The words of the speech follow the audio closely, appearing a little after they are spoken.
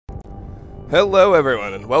Hello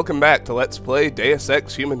everyone, and welcome back to Let's Play Deus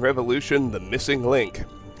Ex Human Revolution: The Missing Link.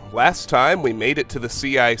 Last time we made it to the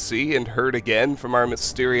CIC and heard again from our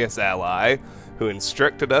mysterious ally, who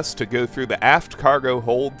instructed us to go through the aft cargo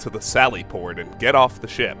hold to the Sally port and get off the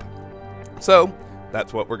ship. So,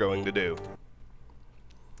 that's what we're going to do.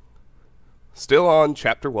 Still on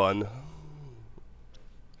Chapter 1.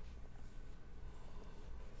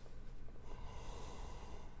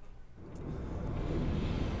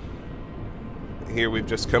 Here we've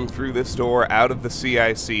just come through this door out of the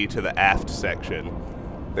CIC to the aft section.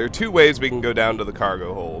 There are two ways we can go down to the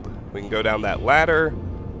cargo hold. We can go down that ladder,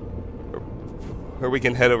 or we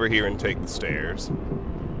can head over here and take the stairs.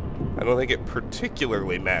 I don't think it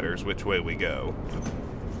particularly matters which way we go.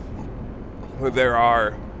 There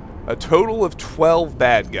are a total of 12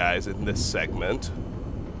 bad guys in this segment.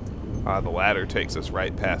 The ladder takes us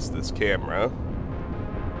right past this camera.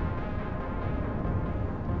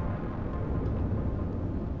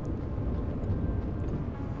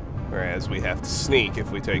 Whereas we have to sneak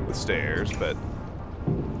if we take the stairs, but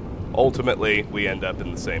ultimately we end up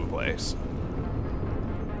in the same place.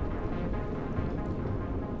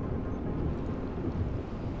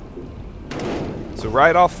 So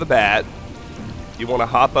right off the bat, you want to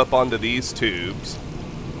hop up onto these tubes.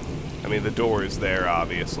 I mean, the door is there,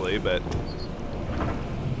 obviously, but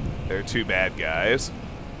there are two bad guys.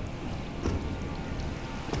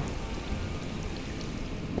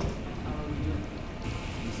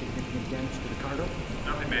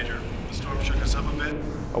 Nothing major. The storm shook us up a bit.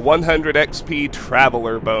 A 100 XP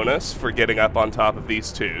Traveler bonus for getting up on top of these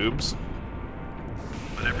tubes.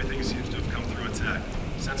 But everything seems to have come through intact.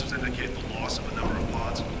 Sensors indicate the loss of a number of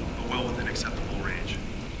pods, but well within acceptable range.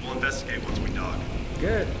 We'll investigate once we dock.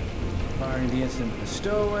 Good. Barring the incident with the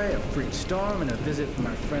stowaway, a freak storm, and a visit from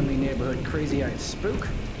our friendly neighborhood crazy-eyed spook,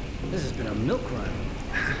 this has been a milk run.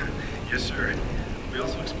 Yes, sir. We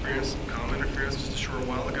also experienced some comm interference just a short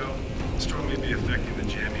while ago. The storm may be affecting the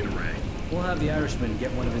jamming array. We'll have the Irishman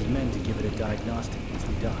get one of his men to give it a diagnostic once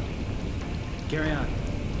we dock. Carry on.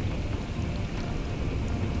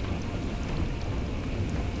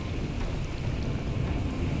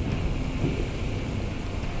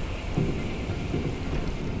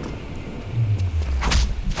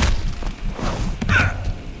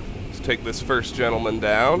 Let's take this first gentleman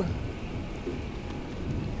down.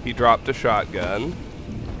 He dropped a shotgun.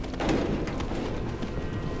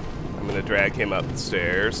 I'm gonna drag him up the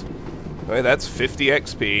stairs. Okay, that's 50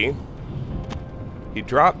 XP. He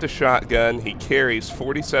dropped a shotgun. He carries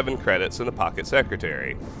 47 credits in the pocket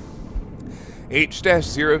secretary.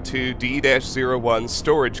 H-02D-01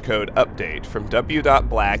 storage code update from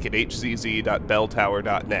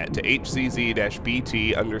w.black@hzz.belltower.net to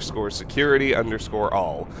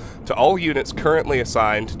hzz-bt_security_all to all units currently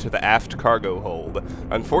assigned to the aft cargo hold.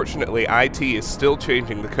 Unfortunately, IT is still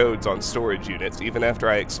changing the codes on storage units even after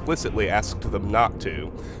I explicitly asked them not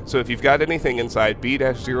to. So if you've got anything inside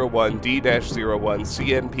B-01, D-01,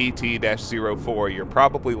 CMPT-04, you're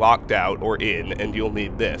probably locked out or in, and you'll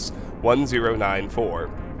need this. 1094.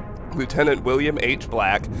 Lieutenant William H.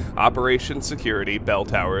 Black, Operations Security, Bell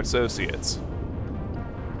Tower Associates.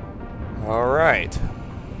 Alright.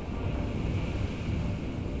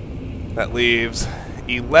 That leaves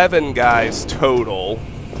 11 guys total.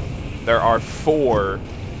 There are 4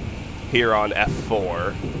 here on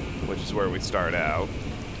F4, which is where we start out.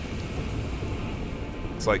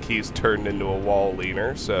 Looks like he's turned into a wall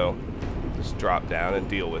leaner, so just drop down and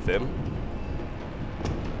deal with him.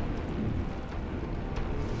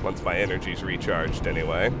 Once my energy's recharged,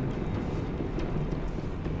 anyway.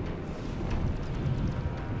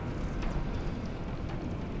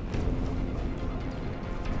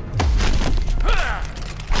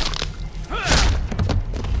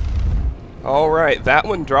 Alright, that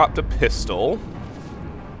one dropped a pistol.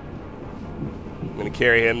 I'm gonna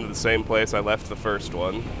carry him to the same place I left the first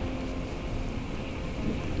one.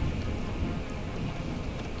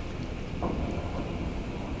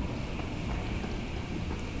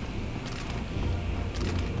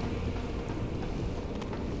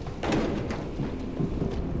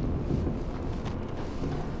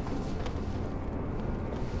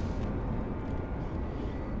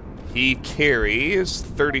 He carries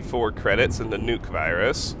 34 credits in the nuke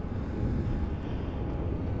virus.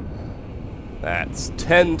 That's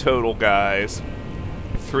 10 total guys.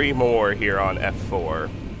 3 more here on F4.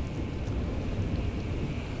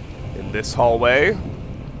 In this hallway,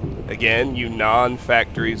 again, you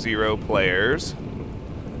non-Factory Zero players.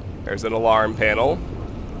 There's an alarm panel.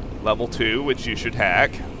 Level 2, which you should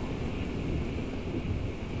hack.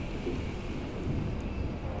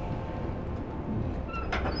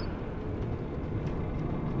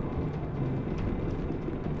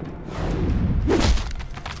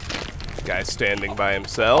 Guy standing by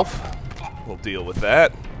himself. We'll deal with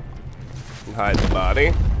that. And hide the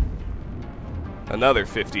body. Another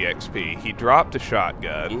 50 XP. He dropped a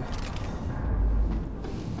shotgun.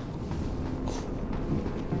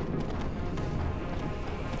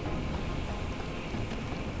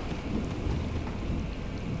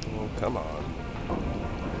 Oh, come on.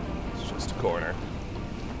 It's just a corner.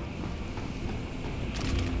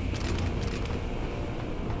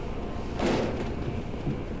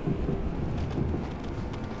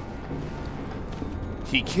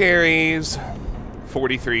 He carries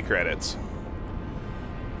 43 credits.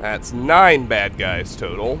 That's 9 bad guys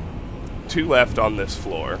total. 2 left on this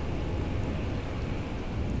floor.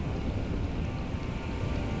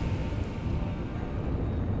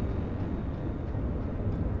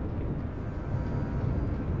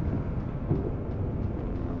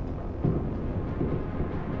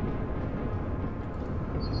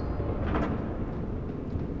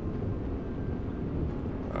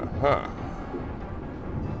 Uh-huh.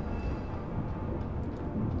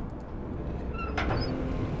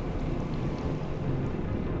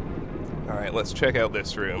 Alright, let's check out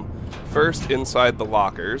this room. First, inside the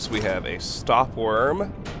lockers, we have a stop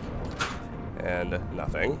worm and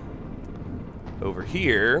nothing. Over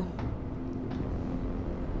here,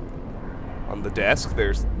 on the desk,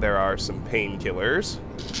 there are some painkillers.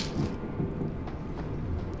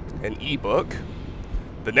 An ebook.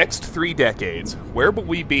 The next 3 decades, where will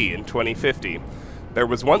we be in 2050? There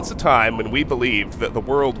was once a time when we believed that the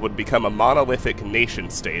world would become a monolithic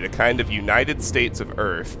nation-state, a kind of United States of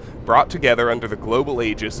Earth, brought together under the global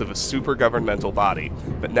aegis of a super-governmental body.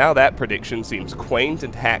 But now that prediction seems quaint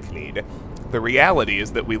and hackneyed. The reality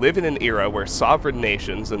is that we live in an era where sovereign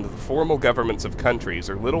nations and the formal governments of countries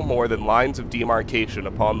are little more than lines of demarcation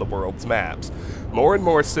upon the world's maps. More and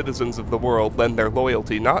more citizens of the world lend their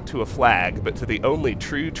loyalty not to a flag, but to the only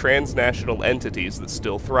true transnational entities that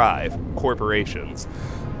still thrive, corporations.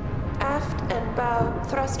 Aft and bow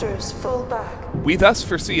thrusters full back. We thus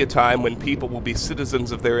foresee a time when people will be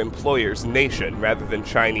citizens of their employer's nation rather than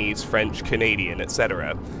Chinese, French, Canadian,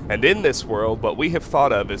 etc. And in this world, what we have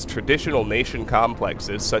thought of as traditional nation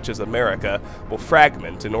complexes, such as America, will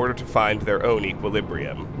fragment in order to find their own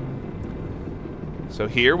equilibrium. So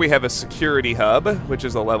here we have a security hub, which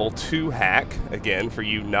is a level 2 hack, again for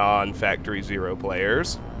you non-Factory Zero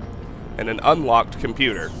players, and an unlocked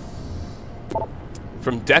computer.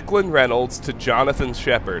 From Declan Reynolds to Jonathan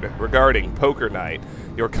Shepard regarding Poker Night,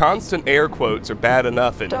 your constant air quotes are bad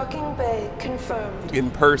enough Docking bay confirmed. in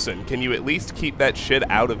person. Can you at least keep that shit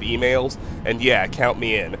out of emails? And yeah, count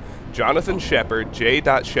me in. Jonathan Shepard,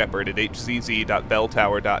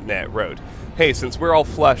 j.shepard@hzz.belltower.net wrote, "Hey, since we're all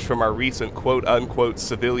flush from our recent quote-unquote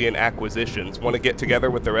civilian acquisitions, want to get together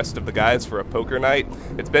with the rest of the guys for a poker night?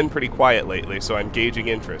 It's been pretty quiet lately, so I'm gauging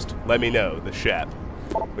interest. Let me know, the Shep."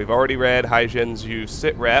 We've already read Haijianzhu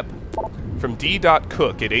Sitrep. From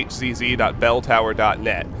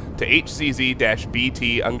d.cook@hzz.belltower.net to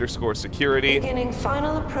hzz-bt_security Beginning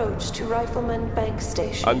final approach to Rifleman Bank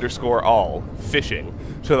Station. _all. Fishing.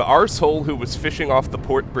 To the arsehole who was fishing off the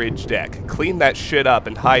port bridge deck. Clean that shit up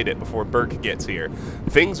and hide it before Burke gets here.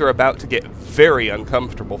 Things are about to get very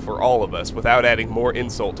uncomfortable for all of us without adding more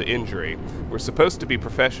insult to injury. We're supposed to be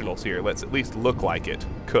professionals here. Let's at least look like it.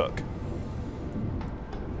 Cook.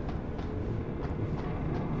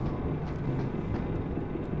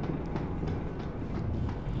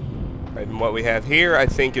 And what we have here, I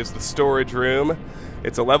think, is the storage room.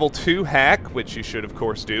 It's a level 2 hack, which you should, of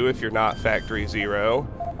course, do if you're not Factory Zero.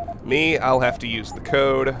 Me, I'll have to use the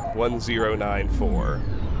code 1094.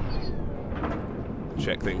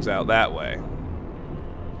 Check things out that way.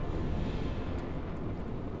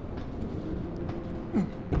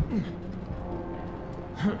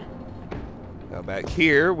 Now back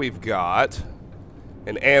here, we've got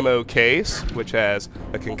an ammo case, which has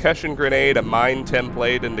a concussion grenade, a mine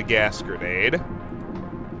template, and a gas grenade.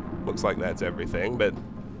 Looks like that's everything, but...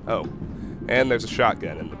 oh. And there's a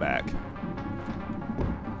shotgun in the back.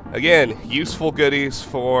 Again, useful goodies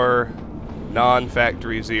for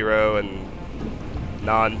non-Factory Zero and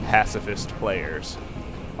non-pacifist players.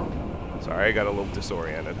 Sorry, I got a little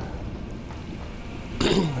disoriented.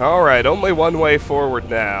 Alright, only one way forward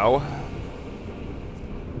now.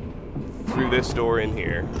 Through this door in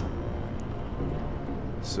here.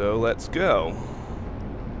 So let's go.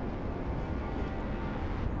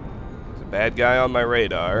 There's a bad guy on my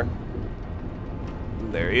radar.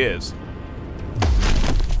 And there he is.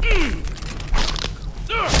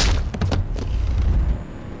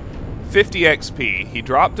 $50 XP. He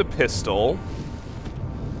dropped a pistol.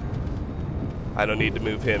 I don't need to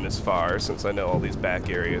move him as far since I know all these back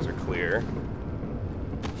areas are clear.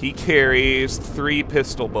 He carries 3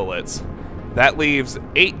 pistol bullets. That leaves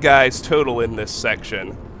 8 guys total in this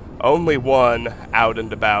section. Only 1 out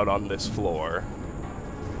and about on this floor.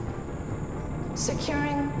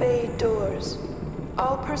 Securing bay doors.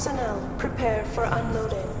 All personnel prepare for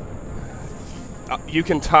unloading. You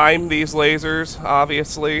can time these lasers,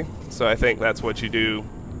 obviously, so I think that's what you do.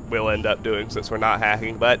 We'll end up doing since we're not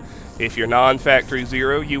hacking, but if you're non-Factory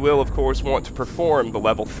Zero, you will of course want to perform the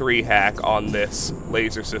level 3 hack on this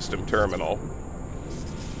laser system terminal.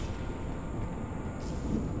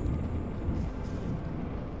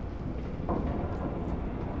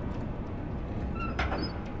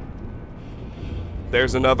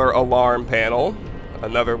 There's another alarm panel,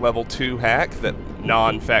 another level 2 hack that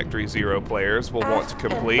non-Factory Zero players will want to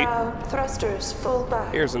complete. And bow thrusters full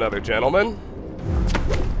back. Here's another gentleman.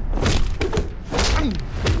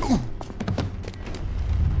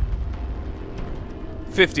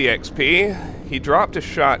 $50 XP. He dropped a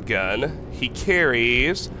shotgun. He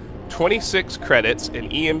carries 26 credits,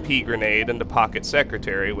 an EMP grenade, and a pocket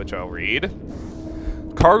secretary, which I'll read.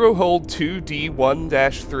 Cargo hold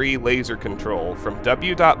 2D1-3 laser control from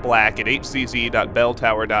w.black at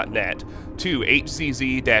hzz.belltower.net to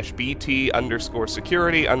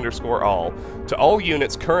hzz-bt_security_all. To all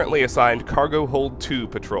units currently assigned Cargo Hold 2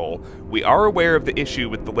 patrol, we are aware of the issue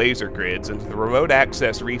with the laser grids, and the remote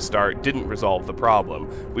access restart didn't resolve the problem.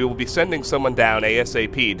 We will be sending someone down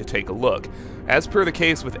ASAP to take a look. As per the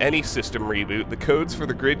case with any system reboot, the codes for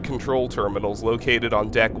the grid control terminals located on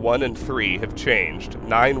Deck 1 and 3 have changed.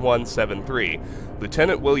 9173.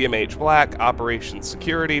 Lieutenant William H. Black, Operations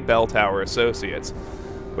Security, Bell Tower Associates.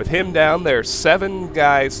 With him down, there's 7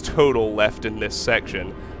 guys total left in this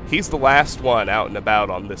section. He's the last one out and about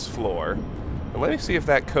on this floor. And let me see if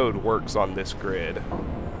that code works on this grid.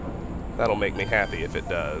 That'll make me happy if it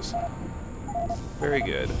does. Very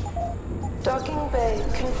good. Docking bay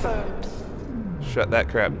confirmed. Shut that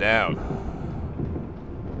crap down.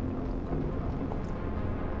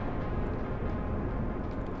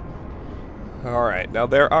 Alright, now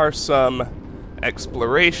there are some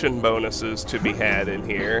exploration bonuses to be had in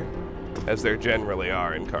here, as there generally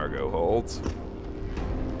are in cargo holds.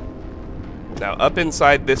 Now, up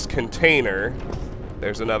inside this container,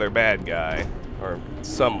 there's another bad guy. Or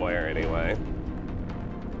somewhere, anyway.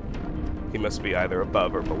 He must be either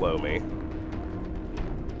above or below me.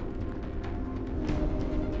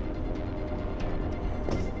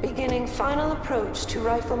 Beginning final approach to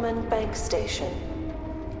Rifleman Bank Station.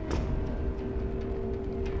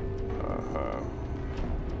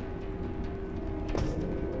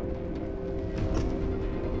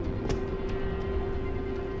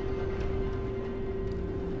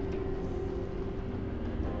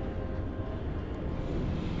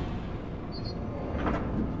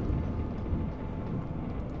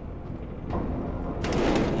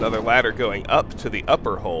 Another ladder going up to the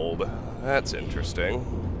upper hold. That's interesting.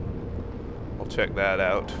 I'll check that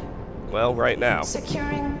out. Well, right now.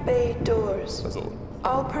 Securing bay doors. Doesn't...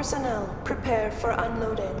 All personnel prepare for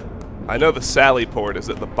unloading. I know the sally port is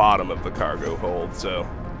at the bottom of the cargo hold, so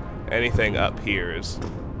anything up here is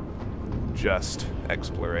just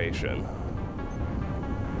exploration.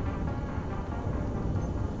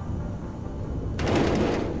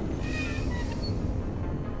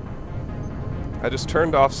 I just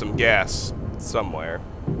turned off some gas somewhere.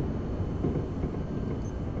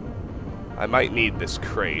 I might need this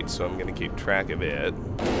crate, so I'm going to keep track of it.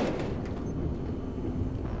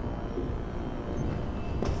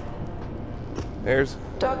 There's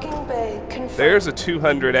Docking bay confirmed. There's a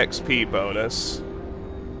 200 XP bonus.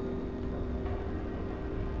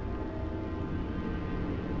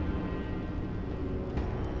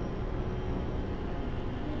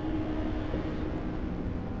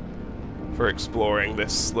 For exploring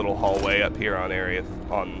this little hallway up here on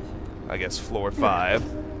I guess, floor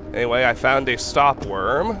 5. Anyway, I found a stop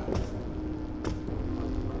worm.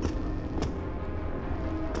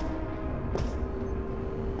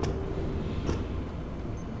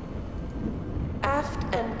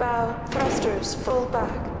 Aft and bow thrusters full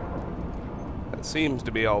back. That seems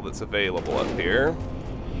to be all that's available up here.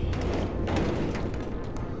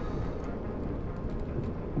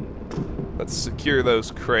 Let's secure those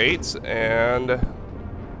crates, and I'm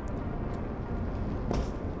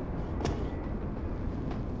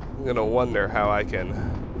gonna wonder how I can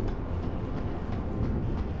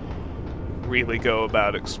really go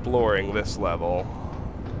about exploring this level.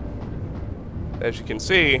 As you can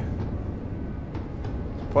see,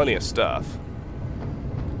 plenty of stuff.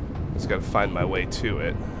 Just gotta find my way to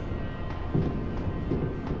it.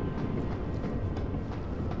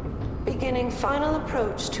 Beginning final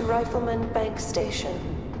approach to Rifleman Bank Station.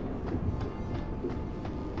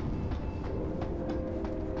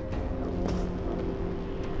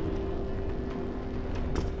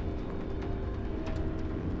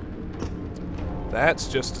 That's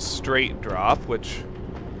just a straight drop, which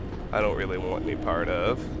I don't really want any part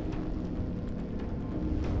of.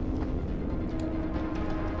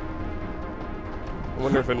 I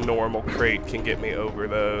wonder if a normal crate can get me over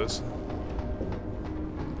those.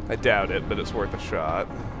 I doubt it, but it's worth a shot.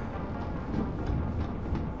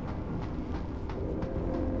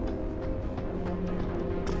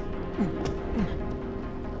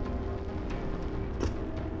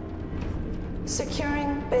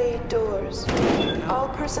 Securing bay doors. All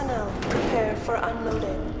personnel prepare for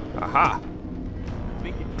unloading. Aha! I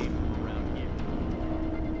think it came from around here.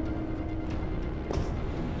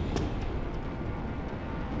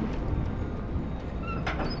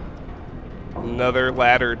 Another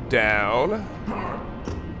ladder down.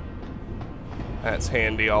 That's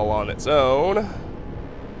handy all on its own.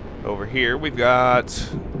 Over here we've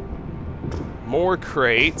got more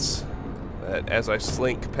crates that, as I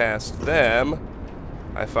slink past them,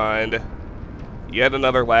 I find yet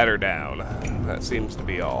another ladder down. That seems to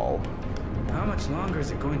be all. How much longer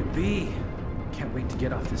is it going to be? Can't wait to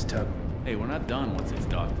get off this tub. Hey, we're not done once it's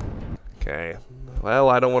docked. Okay. Well,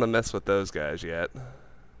 I don't want to mess with those guys yet.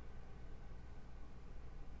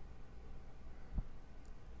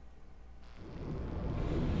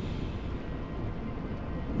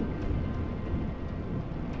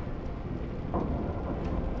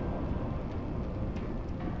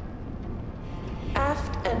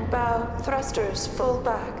 Aft and bow thrusters full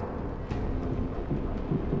back.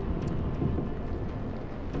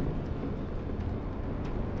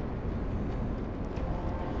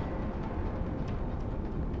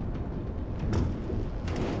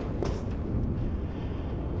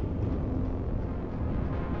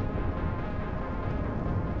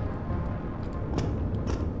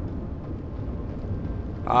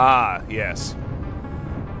 Ah, yes.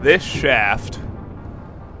 This shaft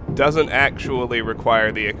doesn't actually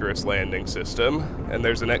require the Icarus landing system, and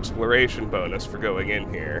there's an exploration bonus for going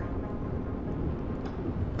in here.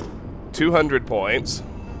 200 points.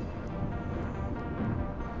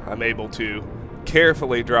 I'm able to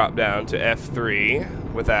carefully drop down to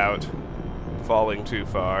F3 without falling too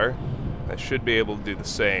far. I should be able to do the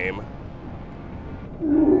same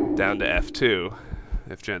down to F2,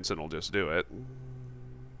 if Jensen will just do it.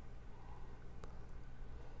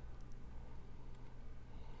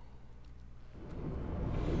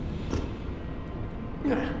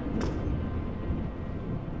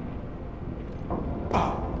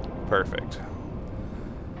 Perfect.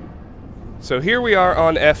 So here we are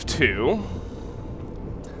on F2.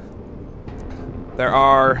 There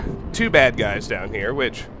are two bad guys down here,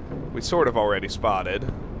 which we sort of already spotted,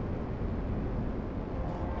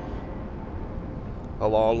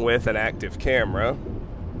 along with an active camera.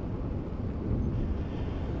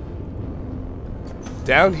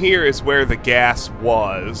 Down here is where the gas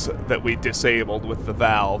was that we disabled with the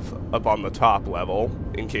valve up on the top level,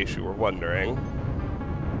 in case you were wondering.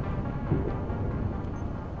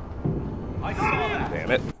 I saw that.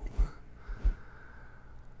 Damn it.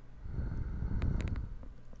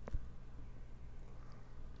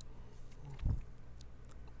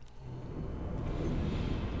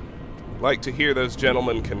 I'd like to hear those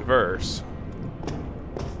gentlemen converse.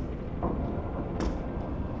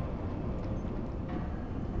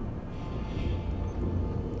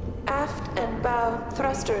 Aft and bow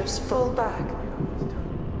thrusters full back.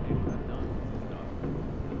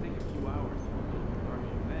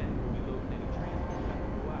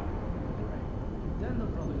 Then they'll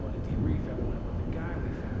probably want to debrief everyone about the guy we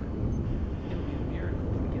found. It'll be a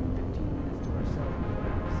miracle if we get 15 minutes to ourselves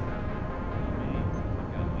before we set out.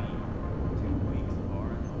 Got me 2 weeks far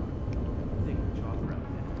enough. Think we'll chop around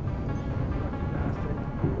then. Lucky bastard.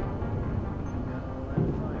 You got all that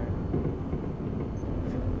fire. I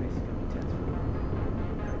feel the basic intense for you.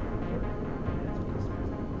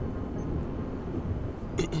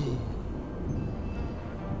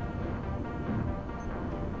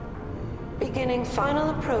 Beginning final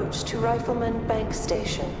approach to Rifleman Bank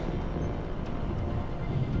Station.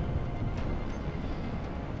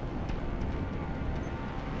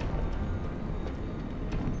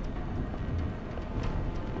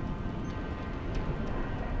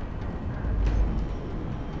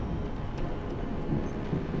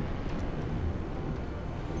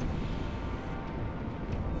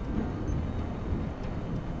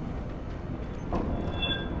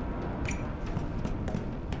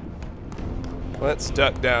 Let's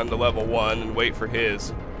duck down to level 1 and wait for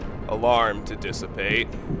his alarm to dissipate.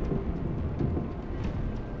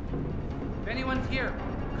 If anyone's here,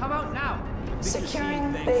 come out now.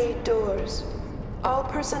 Securing bay doors. All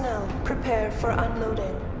personnel prepare for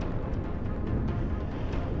unloading.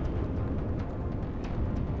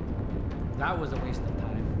 That was a waste of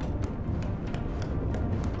time.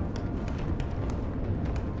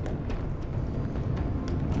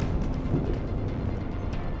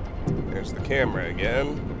 There's the camera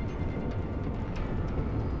again.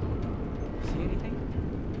 See anything?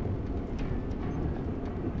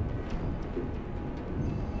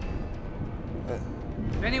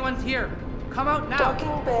 If anyone's here, come out now.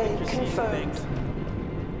 Docking bay confirmed.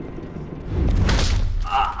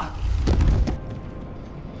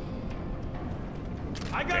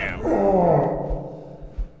 I got Damn.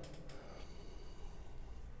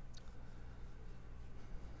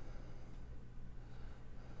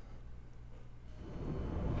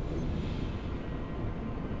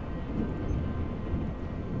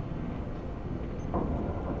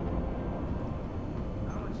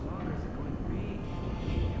 How much longer is it going to be?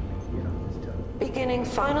 Get off this tub. Beginning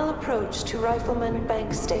final approach to Rifleman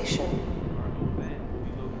Bank Station. Then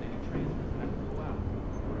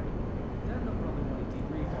they'll probably want to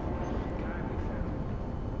debrief everyone. The guy we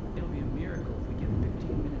found. It'll be a miracle if we get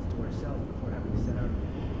 15 minutes to ourselves before having to set out again.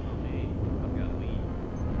 Hey, I've got leave.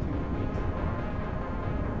 2 weeks.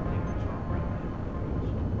 Take the chopper out there.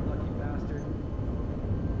 Lucky bastard.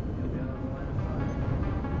 He'll be out of the line of fire.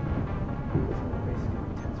 So we're basically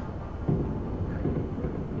gonna be tense for a while. How do you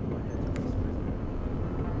work? What heads up this prison?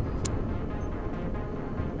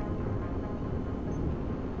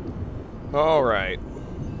 All right.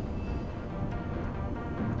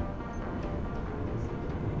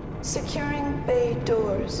 Securing bay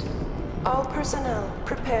doors. All personnel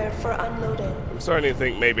prepare for unloading. I'm starting to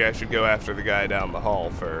think maybe I should go after the guy down the hall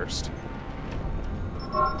first.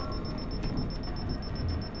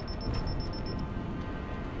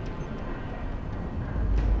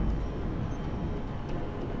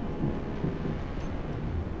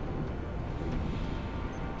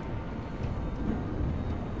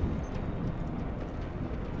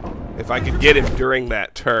 If I could get him during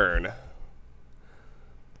that turn,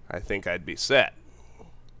 I think I'd be set.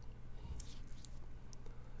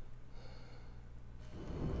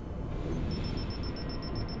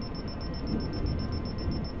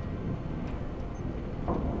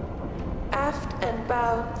 Aft and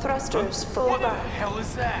bow thrusters full What the back. hell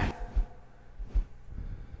is that?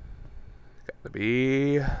 Gotta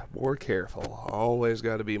be more careful. Always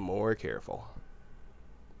gotta be more careful.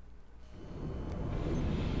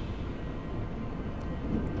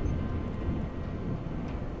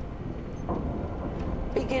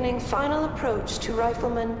 Beginning final approach to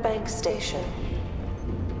Rifleman Bank Station.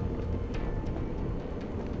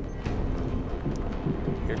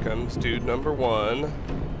 Here comes dude number one.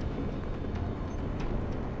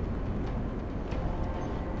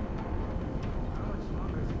 How much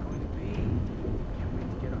longer is it going to be? Can't wait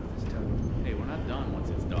to get off this tub. Hey, we're not done once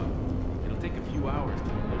it's done. It'll take a few hours to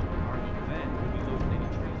unload the cargo. Then we'll be loading any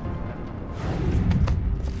trains.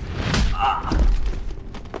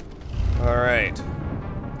 All right.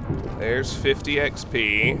 There's 50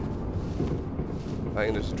 XP. If I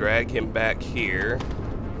can just drag him back here.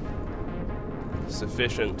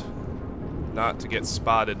 Sufficient not to get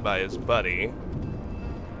spotted by his buddy.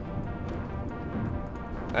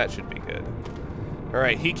 That should be good.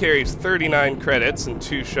 Alright, he carries 39 credits and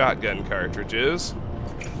 2 shotgun cartridges.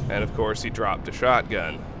 And of course, he dropped a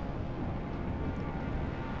shotgun.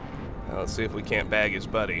 Now let's see if we can't bag his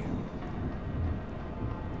buddy.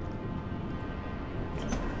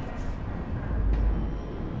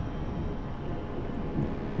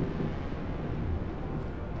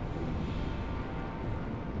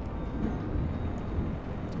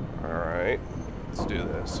 Alright, let's do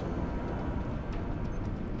this.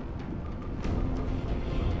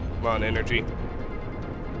 Come on, energy.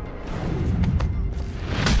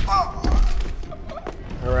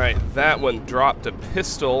 Alright, that one dropped a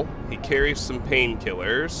pistol. He carries some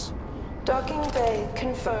painkillers. Docking bay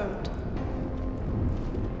confirmed.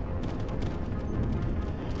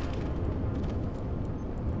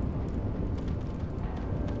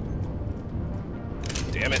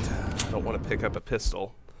 Damn it. I don't want to pick up a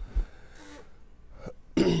pistol.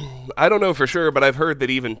 I don't know for sure, but I've heard that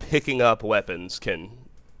even picking up weapons can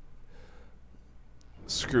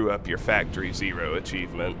screw up your Factory Zero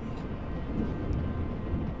achievement.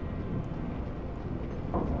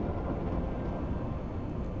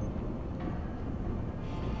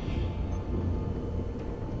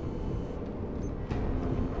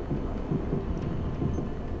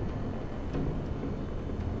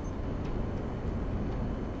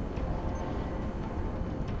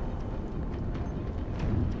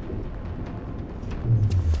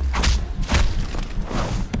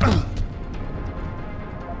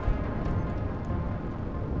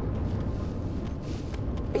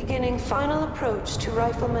 final approach to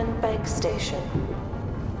Rifleman Bank Station.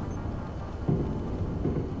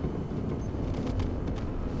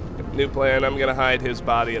 New plan, I'm gonna hide his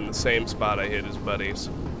body in the same spot I hid his buddies.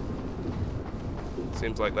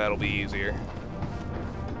 Seems like that'll be easier.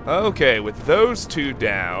 Okay, with those two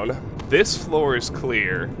down, this floor is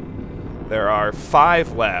clear. There are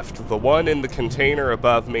 5 left, the one in the container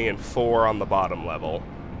above me and 4 on the bottom level.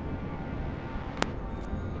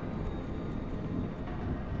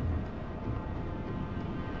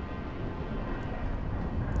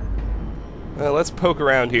 Well, let's poke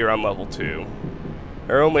around here on level 2.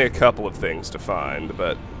 There are only a couple of things to find,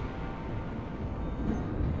 but...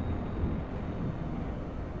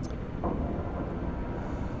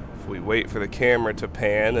 if we wait for the camera to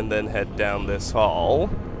pan and then head down this hall...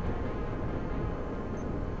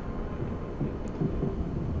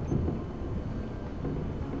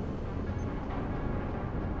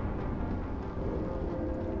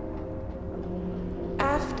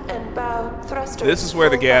 Aft and bow thrusters. This is where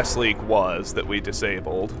the full gas out. leak was that we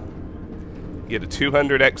disabled. Get a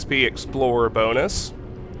 200 XP Explorer bonus.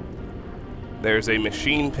 There's a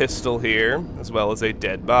machine pistol here, as well as a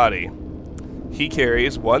dead body. He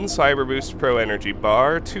carries 1 Cyber Boost Pro Energy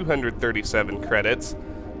bar, 237 credits,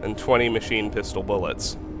 and 20 machine pistol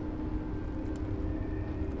bullets.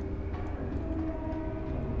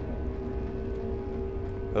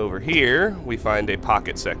 Over here, we find a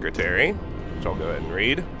pocket secretary, which I'll go ahead and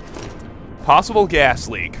read. Possible gas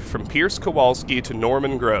leak from Pierce Kowalski to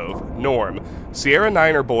Norman Grove. Norm, Sierra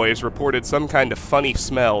Niner boys reported some kind of funny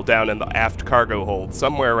smell down in the aft cargo hold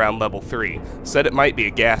somewhere around level 3. Said it might be a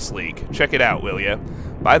gas leak. Check it out, will ya?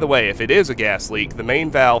 By the way, if it is a gas leak, the main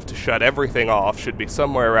valve to shut everything off should be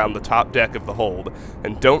somewhere around the top deck of the hold.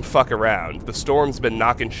 And don't fuck around. The storm's been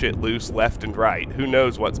knocking shit loose left and right. Who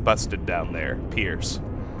knows what's busted down there? Pierce.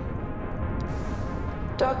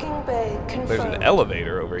 Docking bay confirmed. There's an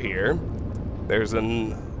elevator over here. There's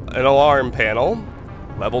an alarm panel.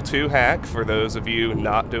 Level 2 hack for those of you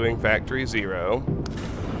not doing Factory 0.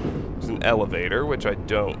 There's an elevator, which I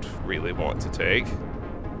don't really want to take.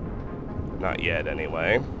 Not yet,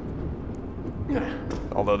 anyway.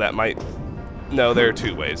 Although that might... no, there are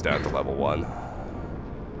 2 ways down to level 1.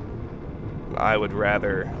 I would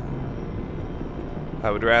rather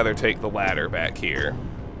take the ladder back here.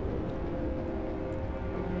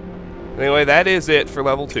 Anyway, that is it for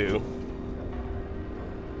level 2.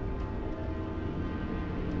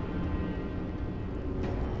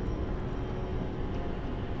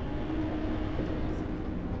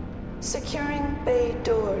 Securing bay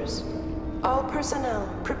doors. All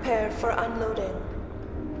personnel prepare for unloading.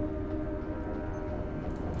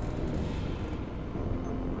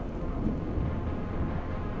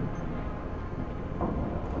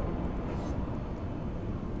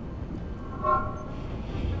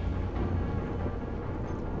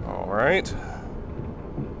 Alright.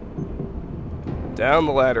 Down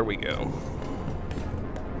the ladder we go.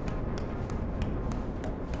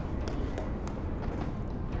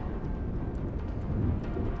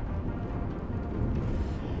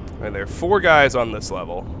 And there are 4 guys on this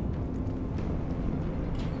level.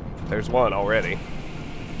 There's 1 already.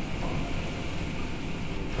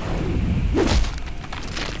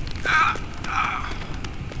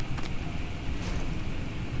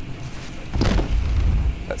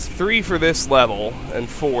 That's 3 for this level, and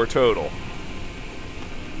 4 total.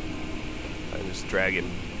 I just drag him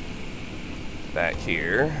back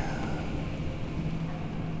here.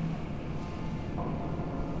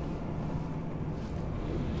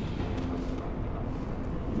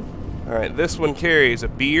 Alright, this one carries a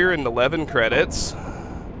beer and 11 credits.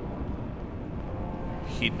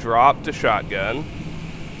 He dropped a shotgun.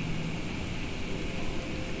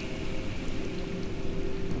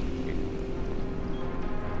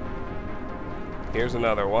 Here's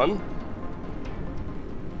another one.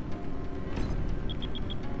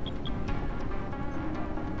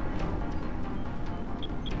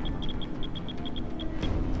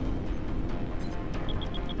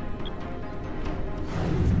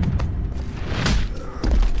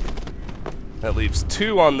 That leaves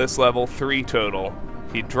 2 on this level, 3 total.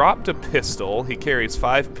 He dropped a pistol. He carries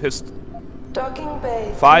 5 Docking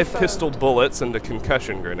bay 5 confirmed. pistol bullets and a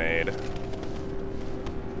concussion grenade.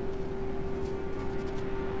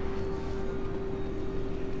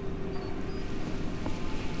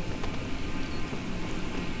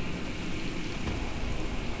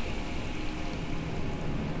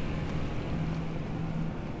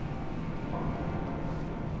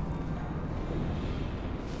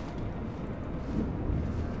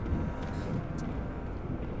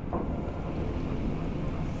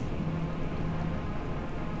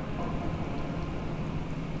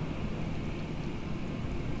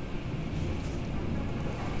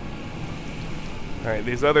 Alright,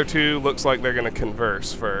 these other two looks like they're gonna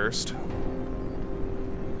converse first.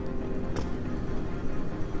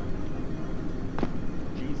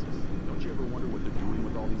 Jesus, don't you ever wonder what they're doing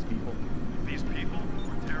with all these people? These people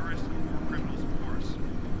are terrorists and war criminals, of course.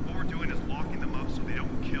 What we're doing is locking them up so they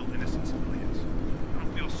don't kill innocent civilians. I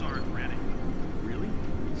don't feel sorry for any. Really?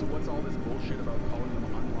 So what's all this bullshit about calling them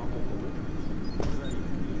unlawful belligerents? What does that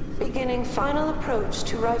even mean? Beginning final approach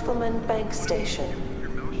to Rifleman Bank Station.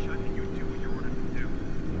 Your mouth shut and you do what you're ordered to do.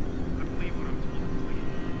 I believe what I'm told to believe.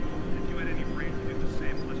 If you had any brains, do the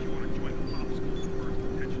same unless you want to join the pop schools of first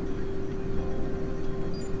detention.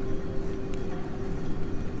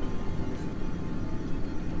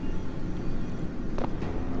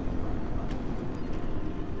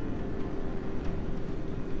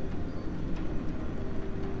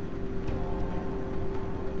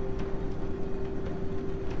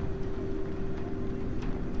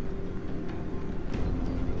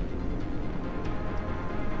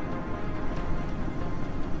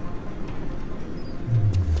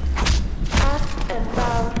 Aft and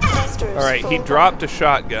bow thrusters. Alright, he full dropped a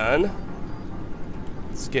shotgun.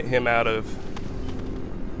 Let's get him out of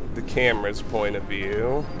the camera's point of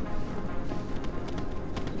view.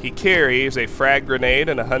 He carries a frag grenade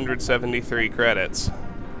and 173 credits.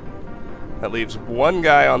 That leaves one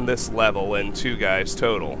guy on this level and 2 guys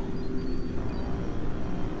total.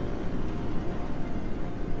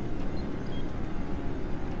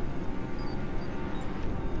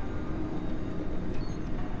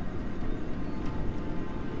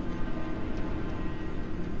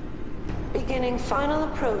 Beginning final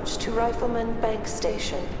approach to Rifleman Bank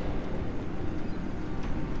Station.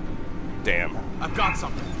 Damn. I've got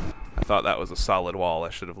something. I thought that was a solid wall. I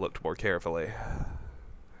should have looked more carefully.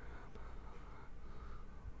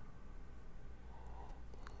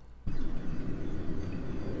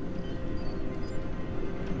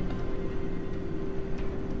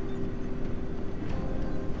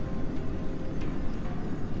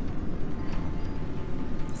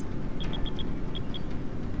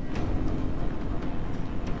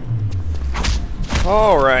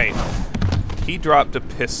 Alright. He dropped a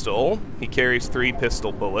pistol. He carries 3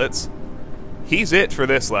 pistol bullets. He's it for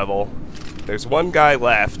this level. There's one guy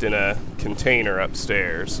left in a container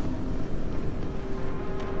upstairs.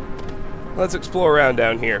 Let's explore around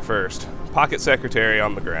down here first. Pocket Secretary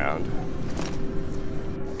on the ground.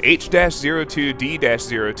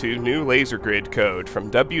 H-02D-02 new laser grid code from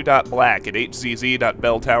w.black at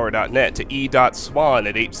hzz.belltower.net to e.swan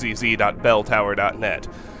at hzz.belltower.net.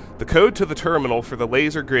 The code to the terminal for the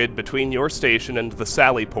laser grid between your station and the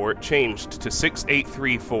Sally port changed to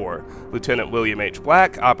 6834. Lieutenant William H.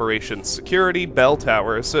 Black, Operations Security, Bell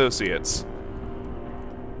Tower Associates.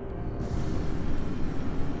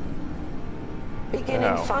 Beginning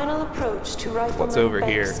Wow. final approach to Rifleman What's over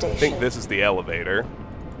Bank here? Station. I think this is the elevator.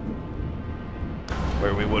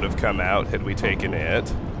 Where we would have come out had we taken it.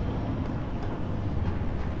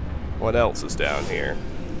 What else is down here?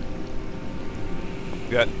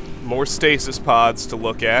 Got more stasis pods to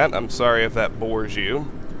look at. I'm sorry if that bores you.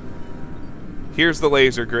 Here's the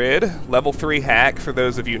laser grid. Level 3 hack for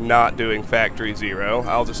those of you not doing Factory Zero.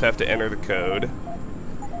 I'll just have to enter the code.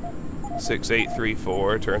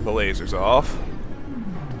 6834, turn the lasers off.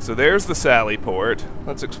 So there's the Sally port.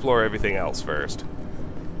 Let's explore everything else first.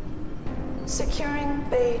 Securing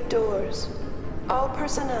bay doors. All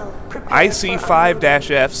personnel prepare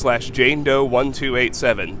IC5-F/Jane Doe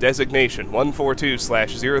 1287. Designation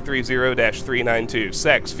 142/030-392.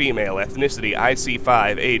 Sex female. Ethnicity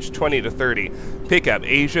IC5. Age 20 to 30. Pickup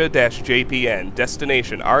Asia-JPN.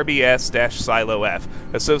 Destination RBS-Silo F.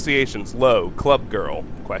 Associations low. Club girl.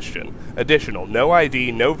 Question. Additional. No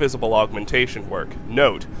ID. No visible augmentation work.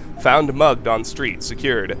 Note. Found mugged on street.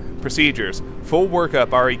 Secured. Procedures. Full workup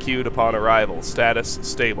REQ'd upon arrival. Status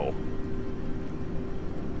stable.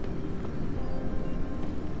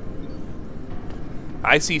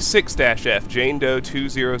 IC6-F, Jane Doe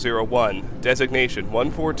 2001. Designation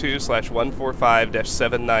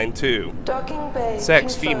 142/145-792. Docking bay.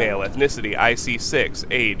 Sex confirmed. female. Ethnicity IC6.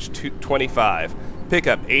 Age 25.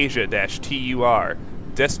 Pickup Asia-TUR.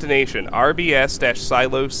 Destination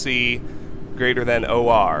RBS-Silo C greater than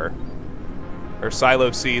OR. Or Silo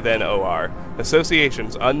C then OR.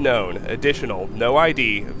 Associations unknown. Additional. No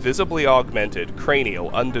ID. Visibly augmented. Cranial.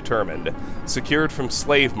 Undetermined. Secured from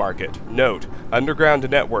slave market. Note. Underground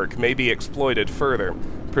network may be exploited further.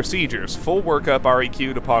 Procedures. Full workup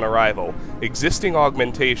REQ'd upon arrival. Existing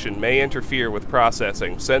augmentation may interfere with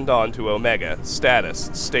processing. Send on to Omega. Status.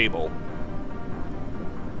 Stable.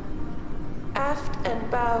 Aft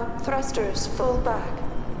and bow thrusters full back.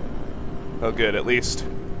 Oh good, at least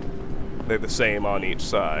they're the same on each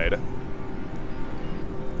side.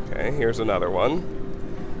 Okay, here's another one.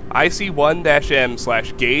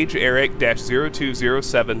 IC1-M/Gage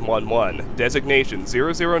Eric-020711. Designation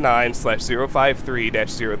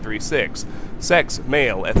 009/053-036. Sex,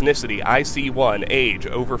 male. Ethnicity, IC1. Age,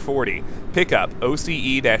 over 40. Pickup,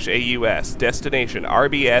 OCE-AUS. Destination,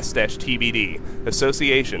 RBS-TBD.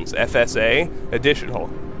 Associations, FSA.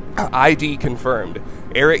 Additional, ID confirmed.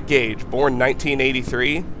 Eric Gage, born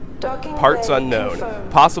 1983. Docking Parts bay unknown.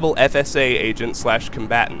 confirmed. Possible FSA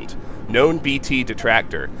agent/combatant. Known BT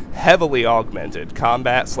detractor. Heavily augmented.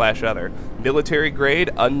 Combat/other. Military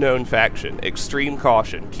grade. Unknown faction. Extreme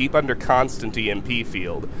caution. Keep under constant EMP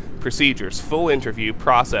field. Procedures. Full interview.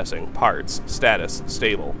 Processing. Parts. Status.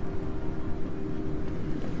 Stable.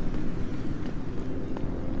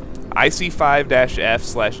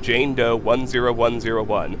 IC5-F/Jane Doe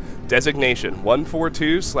 10101. Designation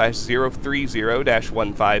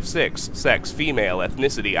 142/030-156. Sex, female.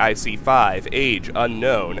 Ethnicity, IC5. Age,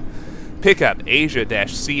 unknown. Pickup,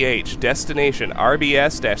 Asia-CH. Destination,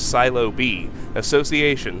 RBS-Silo B.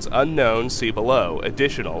 Associations, unknown, see below.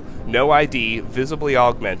 Additional, no ID, visibly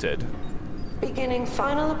augmented. Beginning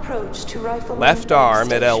final approach to rifleman Left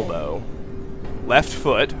arm at station. elbow. Left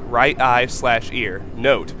foot, right eye/ear.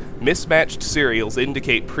 Note, mismatched serials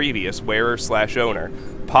indicate previous wearer/owner.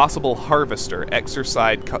 Possible harvester,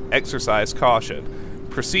 exercise caution.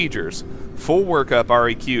 Procedures, full workup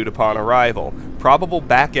REQ'd upon arrival. Probable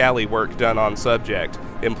back alley work done on subject.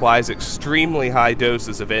 Implies extremely high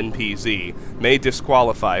doses of NPZ. May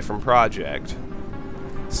disqualify from project.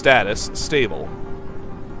 Status, stable.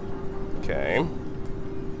 Okay.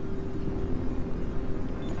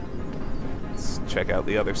 Let's check out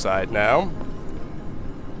the other side now.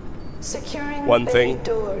 Securing One bay thing.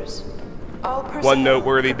 doors. All One personnel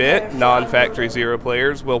noteworthy prepare bit, for non-Factory unloading. Zero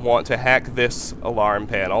players will want to hack this alarm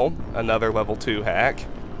panel. Another level 2 hack.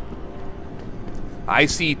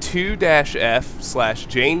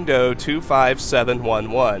 IC2-F/Jane Doe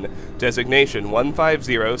 25711. Designation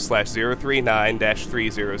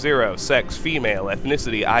 150/039-300. Sex, female.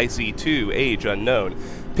 Ethnicity, IC2. Age, unknown.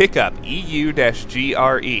 Pickup,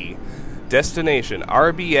 EU-GRE. Destination,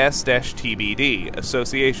 RBS-TBD.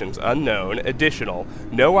 Associations, unknown. Additional,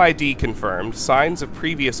 no ID confirmed. Signs of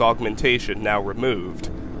previous augmentation now removed.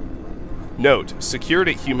 Note, secured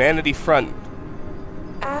at Humanity Front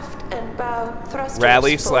Aft and bow thrusters full back.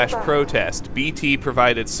 rally/protest. BT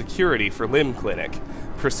provided security for limb clinic.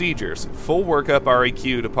 Procedures, full workup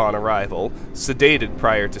REQ'd upon arrival. Sedated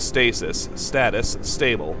prior to stasis. Status,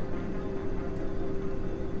 stable.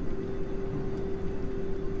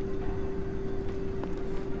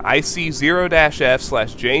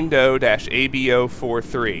 IC0-F/Jane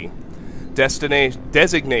Doe-ABO43.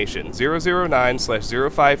 Designation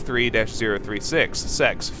 009/053-036.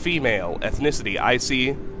 Sex, female. Ethnicity,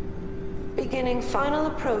 IC Beginning final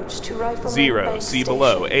approach to rifleman 0. base See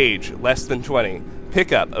below. station. Age, less than 20.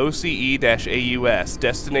 Pickup, OCE-AUS.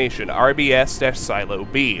 Destination, RBS-Silo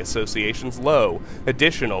B. Associations low.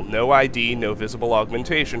 Additional, no ID, no visible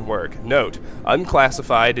augmentation work. Note,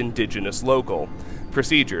 unclassified indigenous local.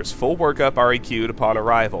 Procedures, full workup REQ'd upon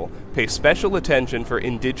arrival. Pay special attention for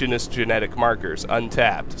indigenous genetic markers.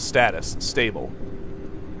 Untapped. Status, stable.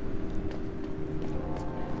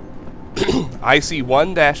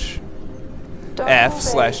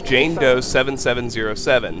 IC1-F/Jane Doe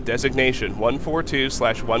 7707. Designation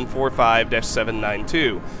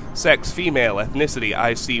 142/145-792. Sex, female. Ethnicity,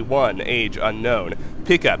 IC1. Age, unknown.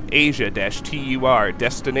 Pickup, Asia-TUR.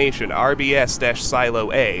 Destination,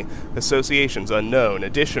 RBS-Silo A. Associations, unknown.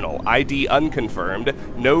 Additional, ID unconfirmed.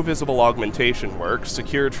 No visible augmentation work.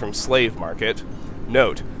 Secured from slave market.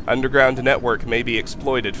 Note, underground network may be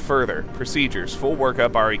exploited further. Procedures, full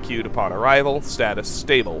workup REQ'd upon arrival. Status,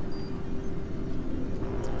 stable.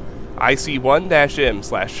 IC1-M/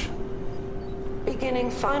 Beginning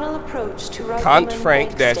final approach to rifleman Kant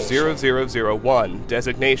Frank base station. 0001.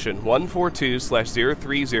 Designation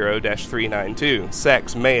 142/030-392.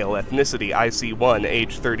 Sex, male. Ethnicity, IC1.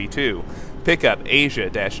 Age 32. Pickup,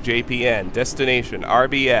 Asia-JPN. Destination,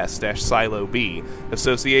 RBS-Silo B.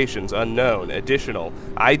 Associations, unknown. Additional,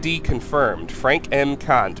 ID confirmed. Frank M.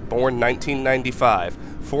 Kant, born 1995.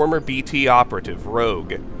 Former BT operative,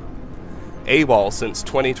 rogue. AWOL since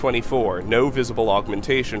 2024. No visible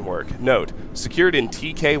augmentation work. Note, secured in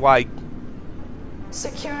TKY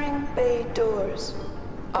Securing bay doors.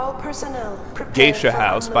 All personnel prepare Geisha for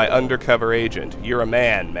House by unloading. undercover agent. You're a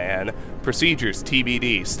man. Procedures,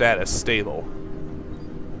 TBD. Status, stable.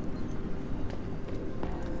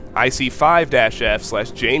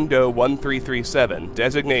 IC5-F/Jane Doe 1337,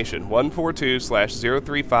 designation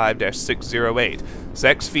 142/035-608,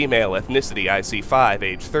 sex female, ethnicity IC5,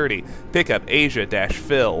 age 30, pickup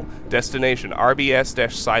Asia-Phil, destination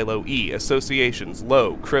RBS-Silo E, associations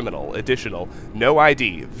low, criminal, additional, no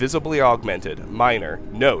ID, visibly augmented, minor,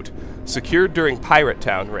 note, secured during Pirate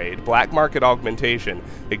Town raid, black market augmentation,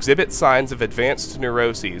 exhibits signs of advanced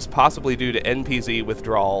neuroses, possibly due to NPZ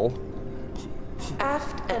withdrawal.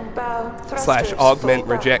 Aft and bow thrusters. /augment full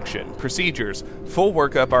back. rejection. Procedures. Full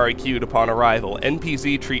workup REQ'd upon arrival.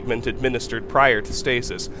 NPZ treatment administered prior to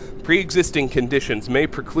stasis. Pre-existing conditions may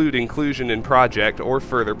preclude inclusion in project or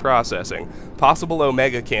further processing. Possible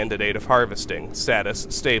Omega candidate of harvesting. Status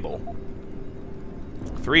stable.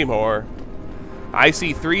 3 more.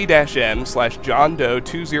 IC3-M/John Doe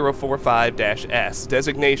 2045-S.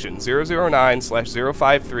 Designation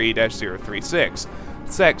 009/053-036.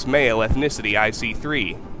 Sex male, ethnicity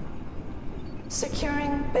IC3.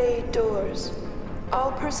 Securing bay doors.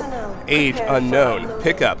 All personnel. Age prepare for unknown. unloading.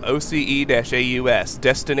 Pickup OCE-AUS.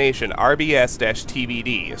 Destination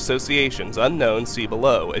RBS-TBD. Associations unknown. See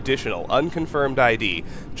below. Additional unconfirmed ID.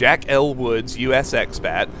 Jack L. Woods, U.S.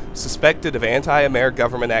 expat. Suspected of anti-Amer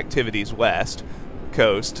government activities west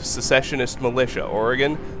coast. Secessionist militia.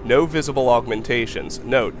 Oregon. No visible augmentations.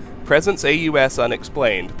 Note. Presence AUS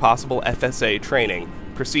unexplained. Possible FSA training.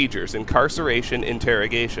 Procedures. Incarceration.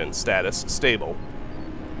 Interrogation. Status stable.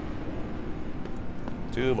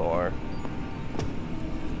 2 more.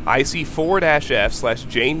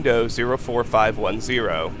 IC4-F/Jane Doe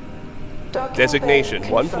 04510. Docking Designation bay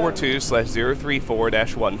confirmed.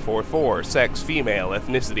 142/034-144. Sex female.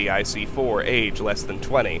 Ethnicity IC4. Age less than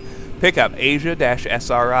 20. Pickup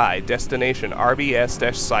Asia-SRI. Destination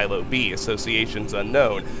RBS-Silo B. Associations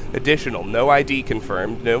unknown. Additional no ID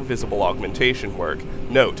confirmed. No visible augmentation work.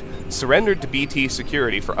 Note. Surrendered to BT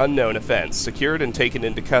security for unknown offense. Secured and taken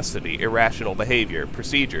into custody. Irrational behavior.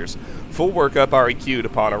 Procedures. Full workup REQ'd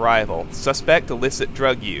upon arrival. Suspect illicit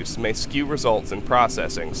drug use. May skew results in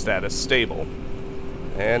processing. Status stable.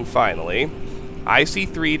 And finally,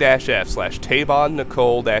 IC3-F/Tabon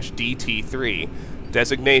Nicole-DT3.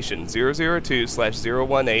 Designation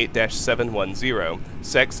 002/018-710.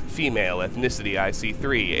 Sex female. Ethnicity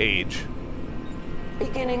IC3. Age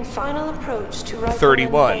Beginning final approach to Rifleman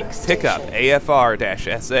 31. Bank Pickup Station.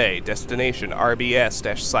 AFR-SA. Destination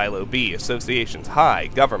RBS-Silo B. Associations high.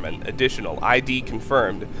 Government. Additional ID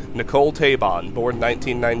confirmed. Nicole Tabon. Born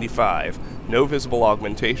 1995. No visible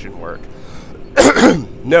augmentation work.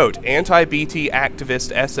 Note. Anti-BT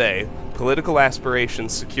activist SA. Political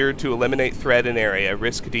aspirations secured to eliminate threat in area.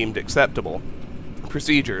 Risk deemed acceptable.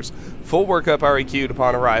 Procedures. Full workup REQ'd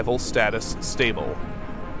upon arrival. Status stable.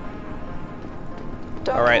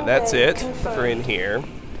 Docking Alright, that's bay it confirmed. for in here.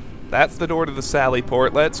 That's the door to the Sally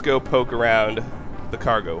Port. Let's go poke around the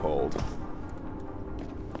cargo hold.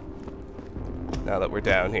 Now that we're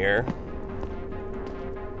down here.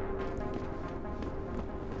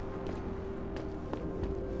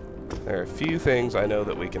 There are a few things I know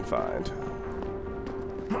that we can find.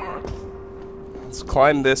 Let's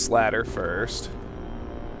climb this ladder first.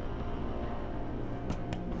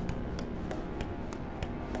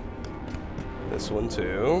 This one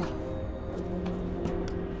too.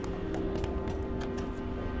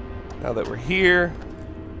 Now that we're here,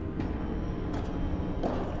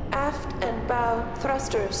 Aft and bow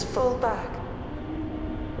thrusters full back.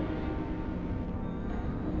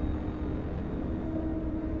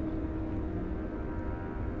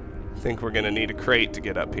 I think we're gonna need a crate to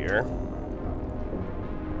get up here.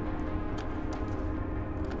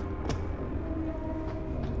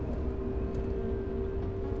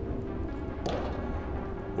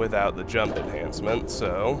 Without the jump enhancement,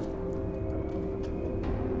 so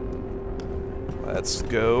let's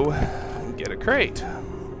go and get a crate.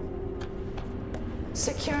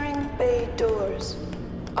 Securing bay doors.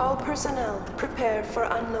 All personnel prepare for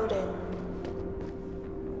unloading.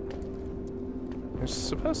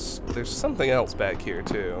 There's something else back here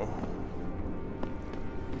too.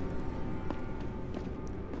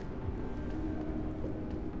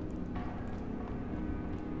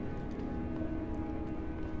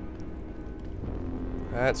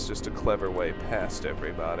 That's just a clever way past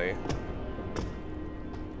everybody.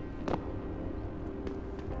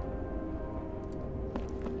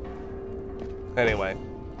 Anyway,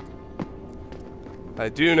 I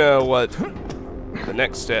do know what the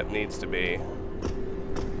next step needs to be.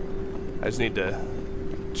 I just need to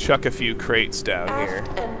chuck a few crates down here.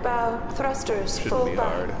 Aft and bow thrusters Shouldn't full be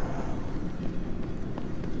back.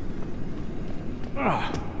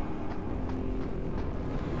 hard.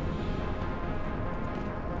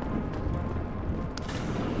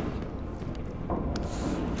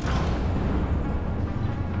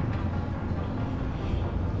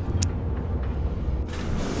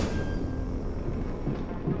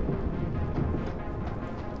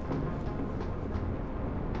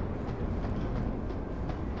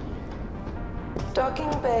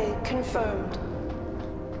 Docking bay confirmed.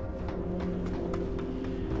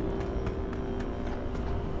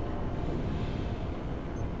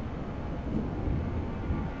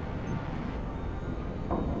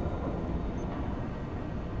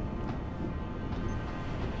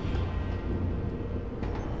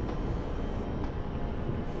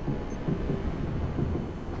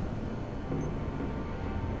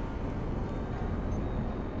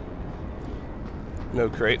 No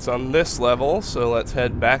crates on this level, so let's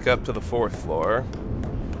head back up to the 4th floor.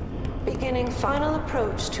 Beginning final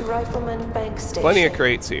approach to Rifleman Bank Station. Plenty of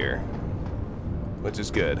crates here, which is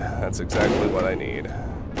good. That's exactly what I need.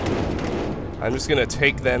 I'm just gonna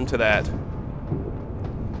take them to that...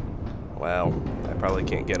 Well, I probably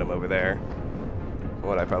can't get them over there.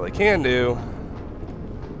 What I probably can do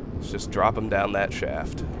is just drop them down that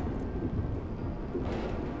shaft.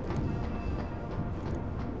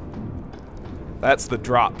 That's the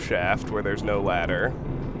drop shaft where there's no ladder.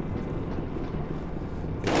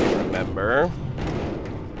 If you remember.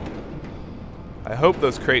 I hope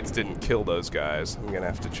those crates didn't kill those guys. I'm gonna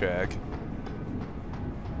have to check.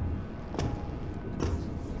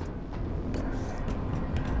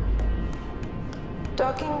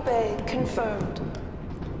 Docking bay confirmed.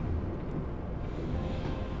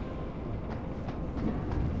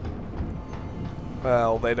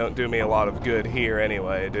 Well, they don't do me a lot of good here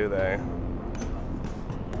anyway, do they?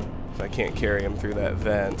 I can't carry him through that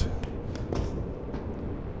vent.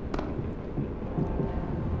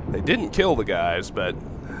 They didn't kill the guys, but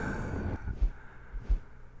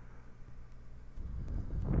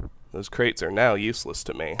those crates are now useless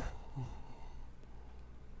to me.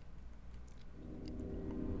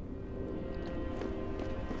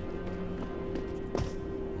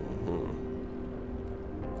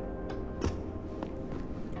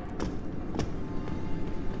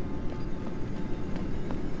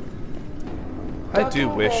 I do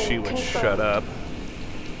wish she would shut up.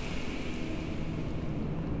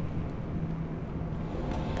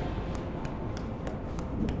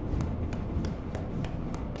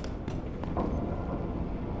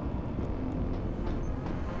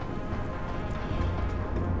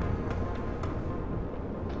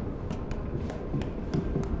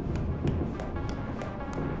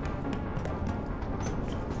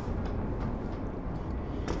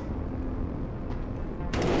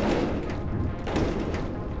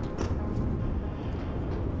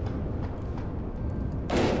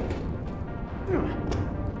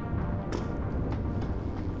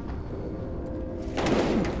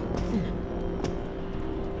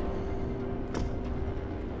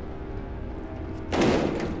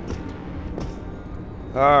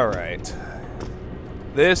 Alright.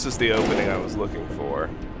 This is the opening I was looking for.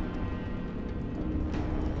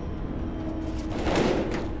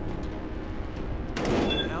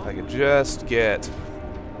 If I could just get...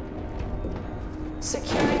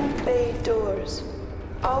 Securing bay doors.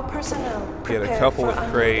 All personnel Get prepare a couple for of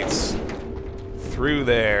unloading. crates through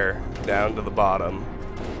there, down to the bottom.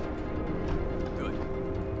 Good.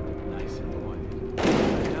 Nice and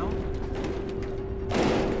quiet. Now?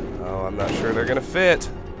 Oh, I'm not sure they're gonna fit.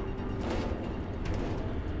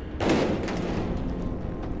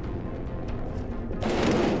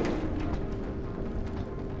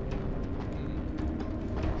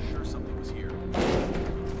 Sure something was here.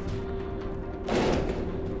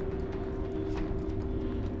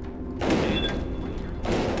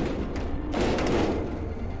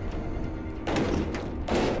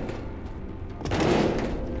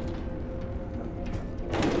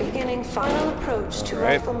 Beginning final approach to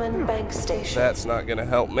Alright. Rifleman Bank Station. That's not gonna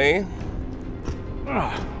help me.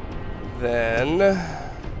 Then...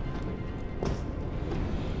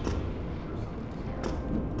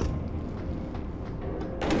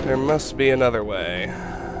 there must be another way.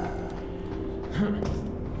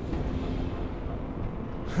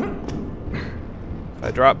 If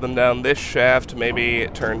I drop them down this shaft, maybe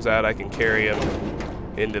it turns out I can carry them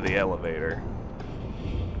into the elevator.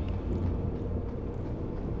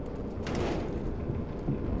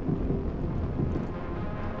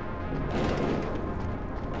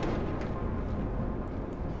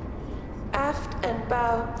 Aft and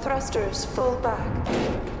bow thrusters full back.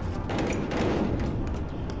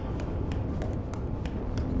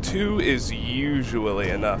 2 is usually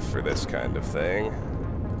enough for this kind of thing.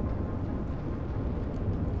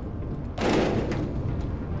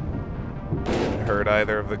 Didn't hurt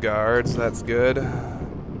either of the guards, that's good.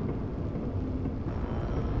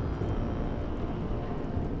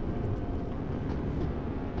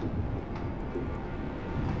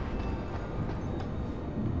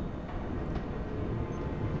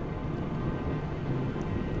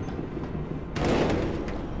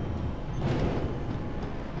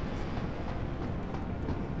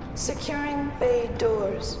 Securing bay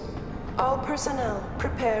doors. All personnel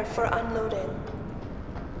prepare for unloading.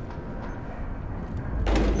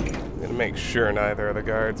 Gonna make sure neither of the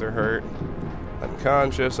guards are hurt.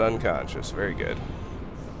 Unconscious, unconscious. Very good.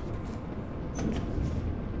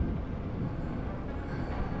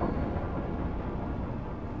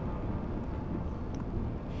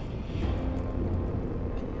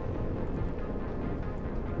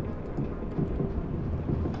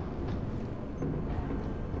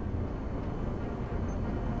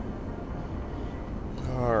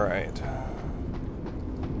 All right.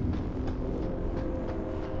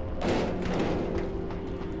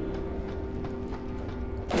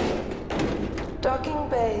 Docking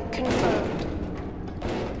bay confirmed.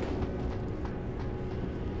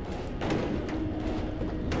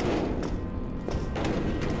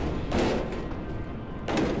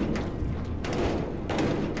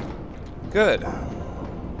 Good.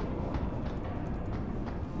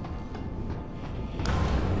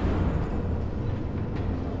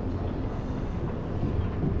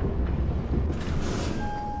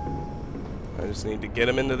 I just need to get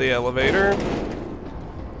him into the elevator.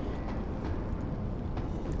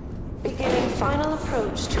 Beginning final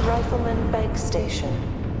approach to Rifleman Bank Station.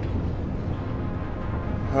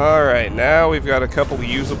 Alright, now we've got a couple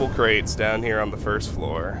usable crates down here on the first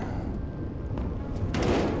floor.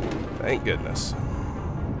 Thank goodness.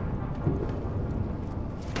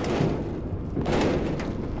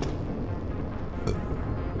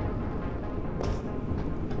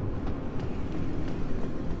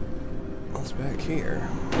 What's back here?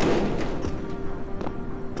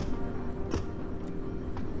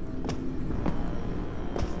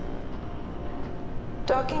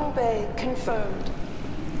 Docking bay confirmed.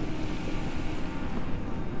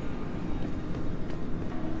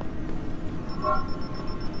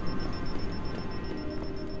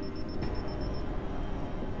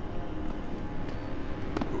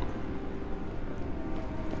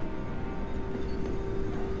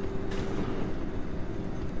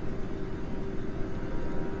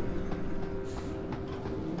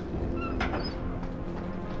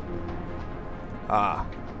 Ah.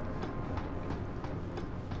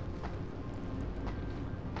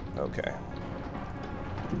 Okay. I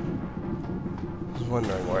was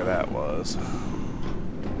wondering where that was.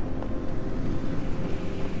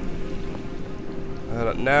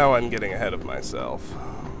 Now I'm getting ahead of myself.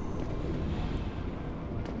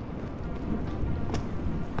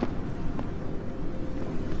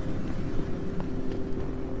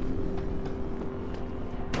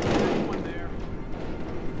 Anyone there?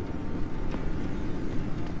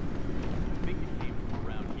 I think it came from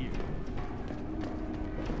around here.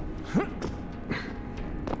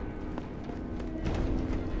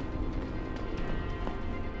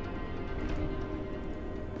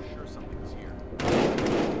 Sure something's here.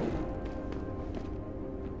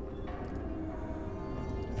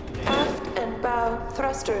 Aft and bow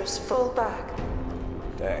thrusters full back.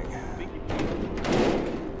 Dang. I think it came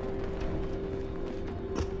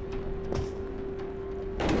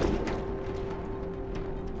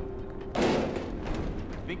I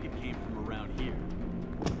think it came from around here.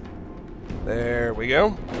 There we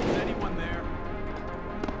go. Is anyone there?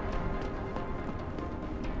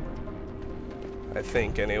 I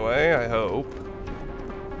think anyway, I hope.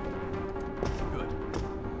 Good.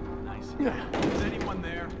 Nice. Is anyone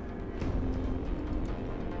there?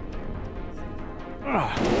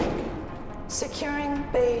 Securing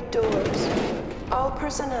bay doors. All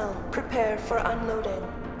personnel prepare for unloading.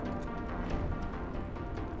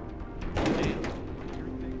 Damn.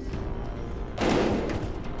 Hearing things?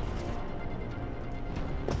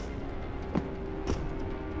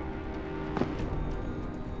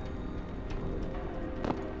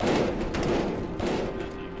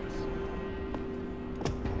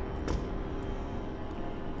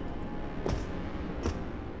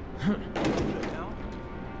 What the hell?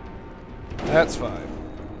 That's fine.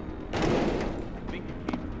 I think it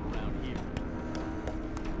came from around here.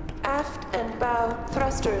 Aft and bow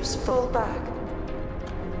thrusters full back.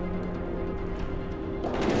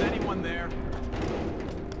 Is anyone there?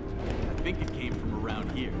 I think it came from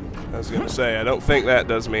around here. I was gonna say, I don't think that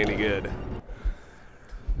does me any good.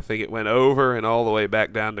 I think it went over and all the way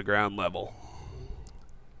back down to ground level.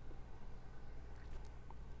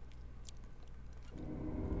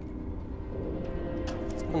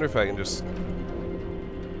 I wonder if I can just...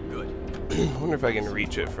 Good. I wonder if I can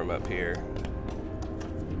reach it from up here.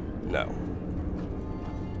 No.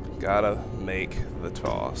 Gotta make the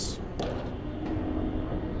toss.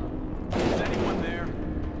 Is anyone there?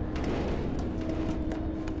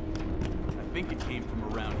 I think it came from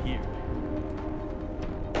around here.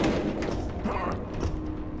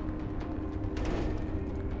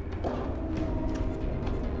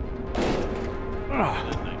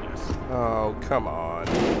 Oh, come on.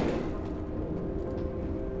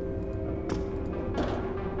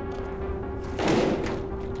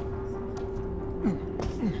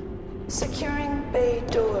 Securing bay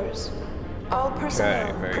doors. All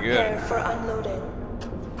personnel very prepare good. for unloading.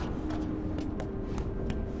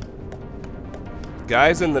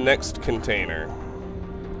 Guys in the next container.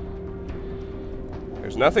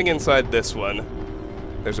 There's nothing inside this one.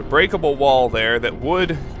 There's a breakable wall there that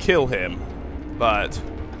would kill him, but...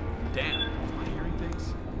 Damn, am I hearing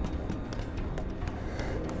things?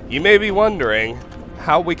 You may be wondering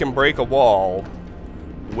how we can break a wall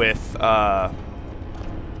with,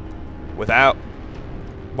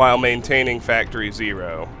 while maintaining Factory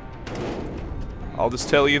Zero. I'll just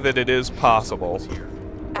tell you that it is possible.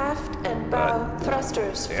 Aft and bow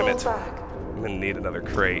thrusters Damn full it. back. I'm gonna need another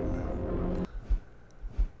crate.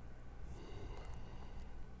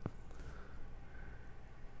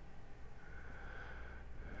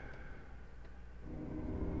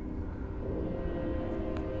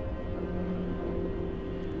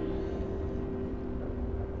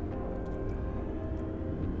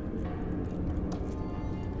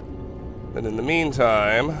 And in the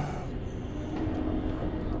meantime,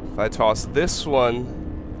 if I toss this one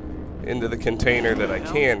into the container that I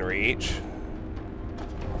can reach,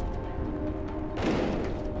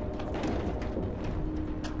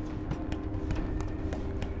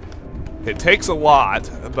 it takes a lot,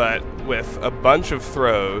 but with a bunch of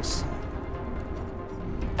throws,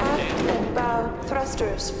 Aft and bow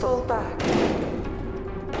thrusters full back.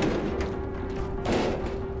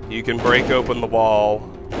 you can break open the wall.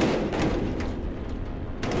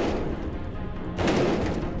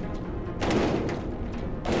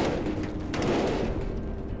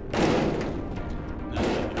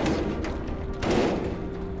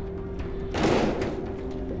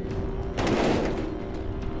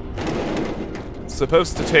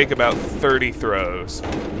 Supposed to take about 30 throws.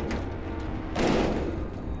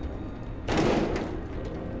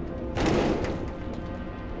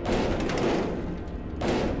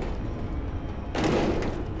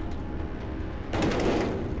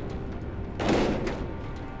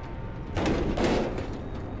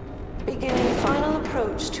 Beginning final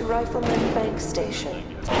approach to Rifleman Bank Station.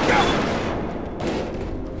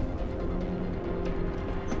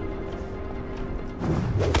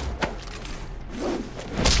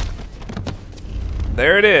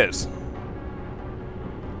 There it is.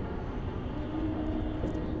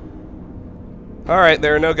 Alright,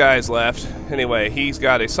 there are no guys left. Anyway, he's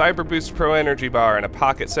got a Cyber Boost Pro Energy Bar and a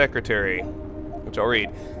Pocket Secretary, which I'll read.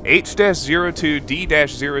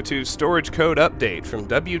 H-02D-02 storage code update from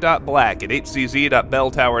w.black at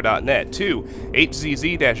hzz.belltower.net to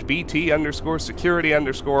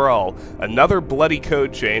hzz-bt_security_all. Another bloody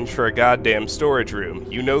code change for a goddamn storage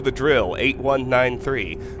room. You know the drill.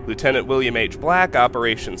 8193. Lieutenant William H. Black,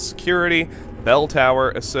 Operations Security, Bell Tower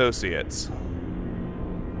Associates.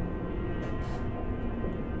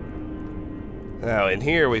 Now, in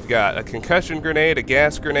here we've got a concussion grenade, a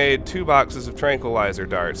gas grenade, 2 boxes of tranquilizer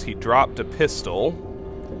darts. He dropped a pistol,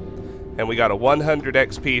 and we got a 100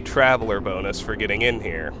 XP traveler bonus for getting in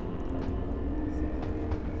here.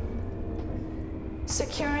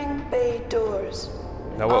 Securing bay doors.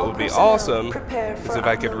 Now, what All would be personnel awesome prepare is for if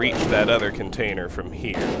I could unloading. reach that other container from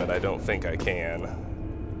here, but I don't think I can.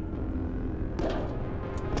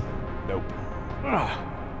 Nope.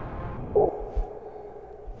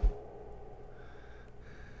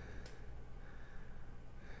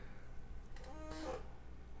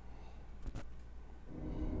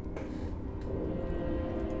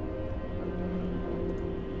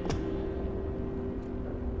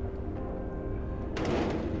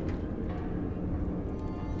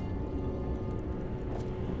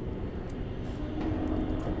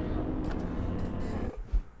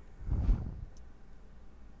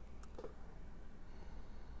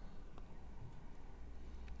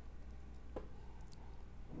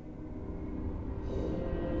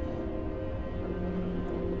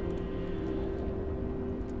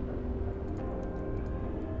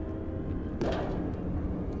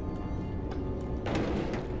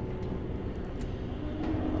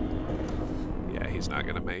 He's not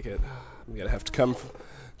gonna make it. I'm gonna have to come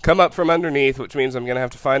up from underneath, which means I'm gonna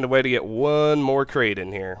have to find a way to get one more crate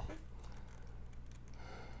in here.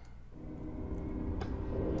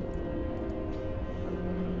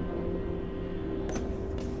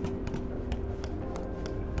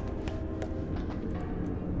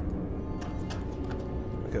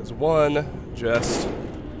 Because one just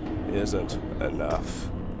isn't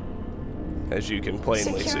enough, as you can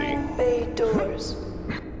plainly see. Securing bay doors.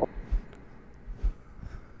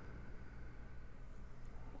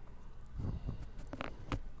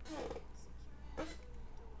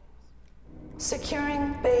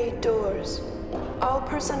 Securing bay doors. All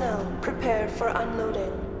personnel prepare for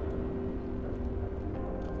unloading.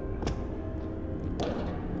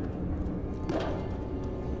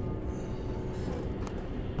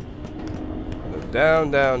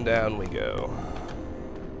 Down, down, down we go.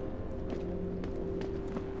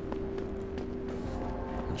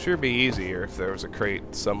 It'd sure be easier if there was a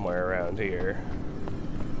crate somewhere around here.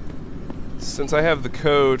 Since I have the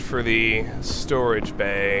code for the storage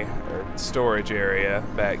bay, or storage area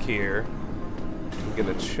back here, I'm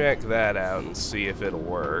gonna check that out and see if it'll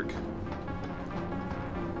work.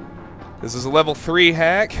 This is a level 3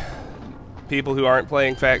 hack. People who aren't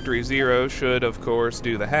playing Factory Zero should, of course,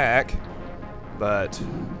 do the hack. But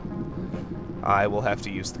I will have to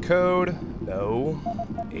use the code. No.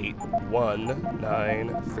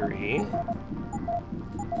 8193.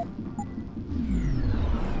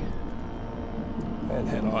 And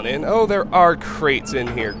head on in. Oh, there are crates in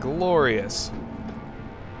here. Glorious.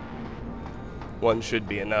 One should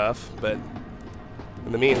be enough, but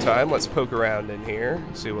in the meantime, let's poke around in here,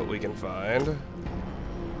 see what we can find.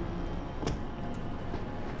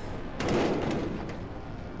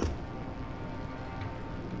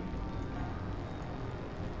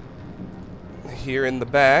 Here in the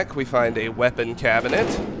back, we find a weapon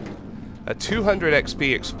cabinet, a 200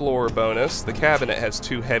 XP Explorer bonus. The cabinet has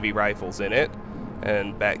 2 heavy rifles in it,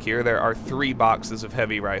 and back here there are 3 boxes of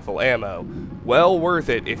heavy rifle ammo. Well worth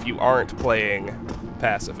it if you aren't playing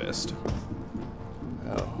pacifist.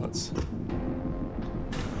 Oh, let's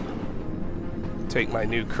take my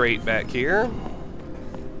new crate back here.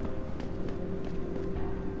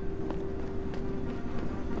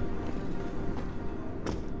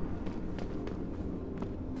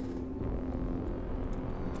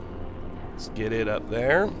 Let's get it up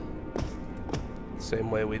there.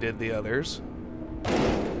 Same way we did the others.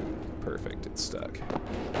 Perfect, it's stuck.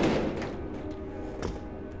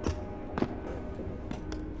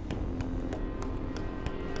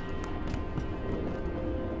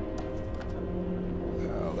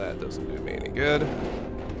 Oh, that doesn't do me any good.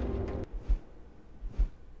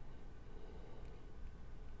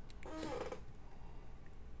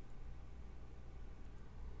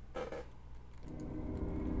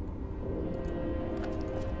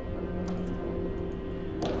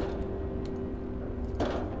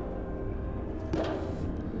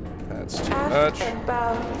 That's too much. And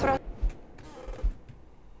bow thrust.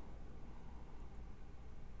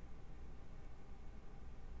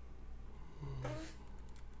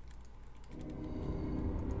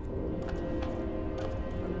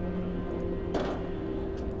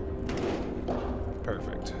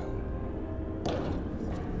 Perfect.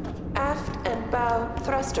 Aft and bow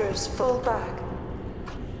thrusters full back.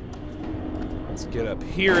 Let's get up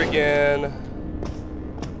here again.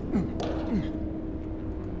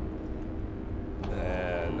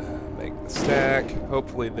 Then make the stack.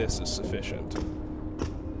 Hopefully this is sufficient.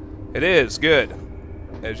 It is, good.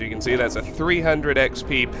 As you can see, that's a 300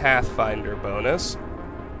 XP Pathfinder bonus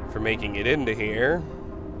for making it into here.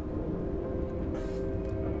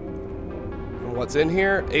 And what's in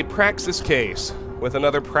here? A Praxis case with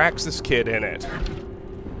another Praxis kit in it.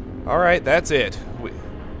 Alright, that's it.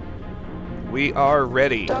 We are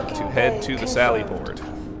ready to head to the Sally port.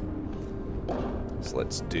 So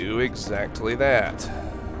let's do exactly that.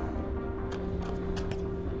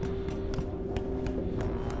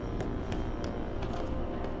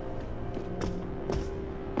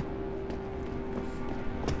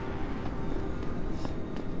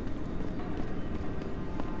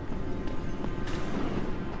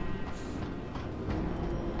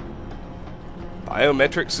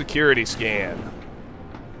 Biometric security scan.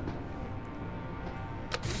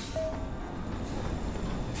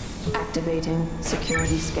 Activating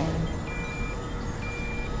security scan.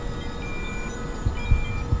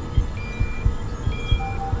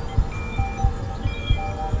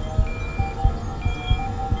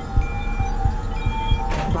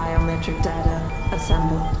 Biometric data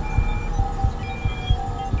assembled.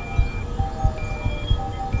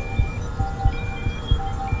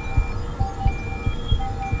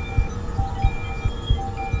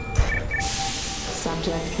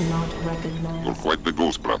 Subject not recognized. You're quite the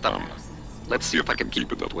ghost, Bratan. Let's see if I can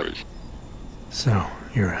keep it that way. So,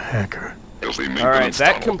 you're a hacker. Alright,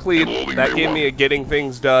 that gave me a getting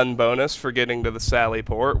things done bonus for getting to the Sally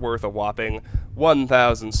port, worth a whopping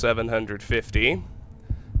 1,750.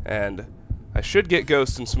 And I should get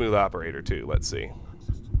Ghost and Smooth Operator too, let's see.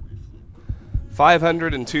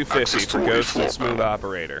 500 and 250 for Ghost and Smooth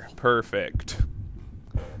Operator. Perfect.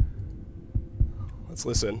 Let's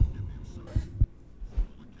listen.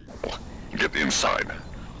 Get inside.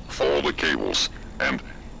 Follow the cables. And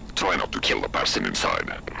Try not to kill the person inside.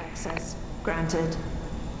 Access granted.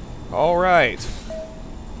 Alright.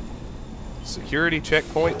 Security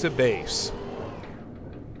checkpoint to base.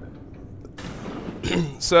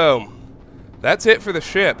 So, that's it for the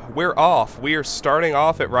ship. We're off. We are starting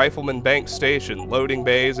off at Rifleman Bank Station, loading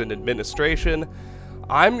bays and administration.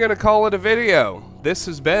 I'm gonna call it a video. This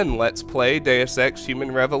has been Let's Play Deus Ex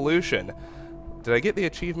Human Revolution. Did I get the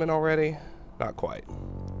achievement already? Not quite.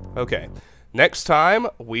 Okay. Next time,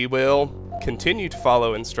 we will continue to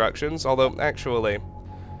follow instructions, although, actually,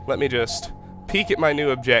 let me just peek at my new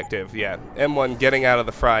objective. Yeah, M1 getting out of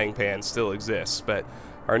the frying pan still exists, but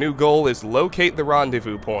our new goal is locate the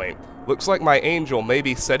rendezvous point. Looks like my angel may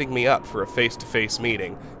be setting me up for a face-to-face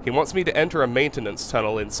meeting. He wants me to enter a maintenance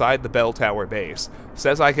tunnel inside the bell tower base.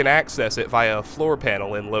 Says I can access it via a floor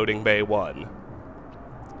panel in loading bay 1.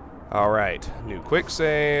 Alright, new quick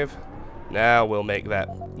save. Now we'll make that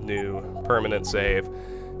new permanent save.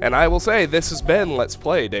 And I will say, this has been Let's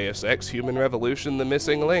Play Deus Ex Human Revolution: The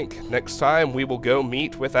Missing Link. Next time, we will go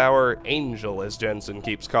meet with our angel, as Jensen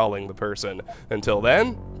keeps calling the person. Until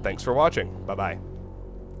then, thanks for watching. Bye-bye.